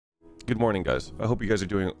Good morning, guys. I hope you guys are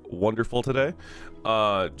doing wonderful today.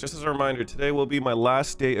 Just as a reminder, today will be my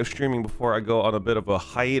last day of streaming before I go on a bit of a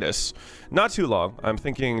hiatus. Not too long. I'm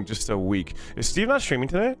thinking just a week. Is Steve not streaming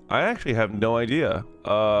today? I actually have no idea.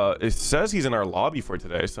 It says he's in our lobby for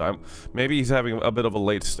today, so maybe he's having a bit of a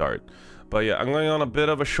late start. But yeah, I'm going on a bit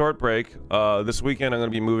of a short break. This weekend, I'm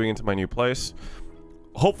going to be moving into my new place.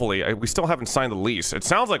 Hopefully, we still haven't signed the lease. It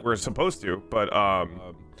sounds like we're supposed to, but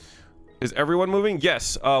is everyone moving?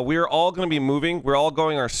 Yes, we are all going to be moving. We're all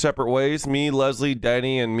going our separate ways. Me, Leslie,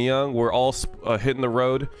 Danny, and Miyoung, we're all hitting the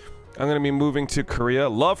road. I'm going to be moving to Korea.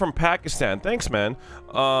 Love from Pakistan. Thanks, man.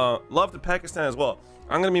 Love to Pakistan as well.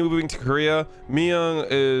 I'm going to be moving to Korea. Miyoung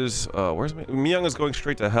is, Miyoung is going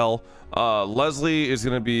straight to hell. Leslie is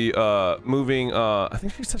going to be moving, I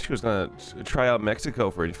think she said she was going to try out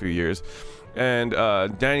Mexico for a few years. And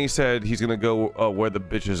Danny said he's going to go where the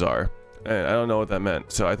bitches are. And I don't know what that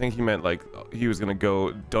meant. So I think he meant like he was going to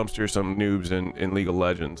go dumpster some noobs in League of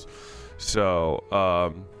Legends. So,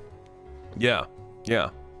 yeah.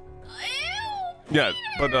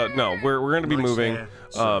 But no, we're going to be moving.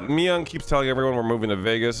 Miyoung keeps telling everyone we're moving to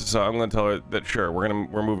Vegas, so I'm going to tell her that sure,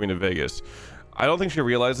 we're moving to Vegas. I don't think she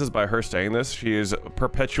realizes by her saying this, she is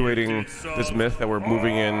perpetuating this myth that we're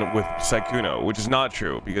moving in with Sykkuno, which is not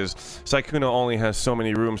true because Sykkuno only has so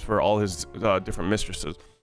many rooms for all his different mistresses.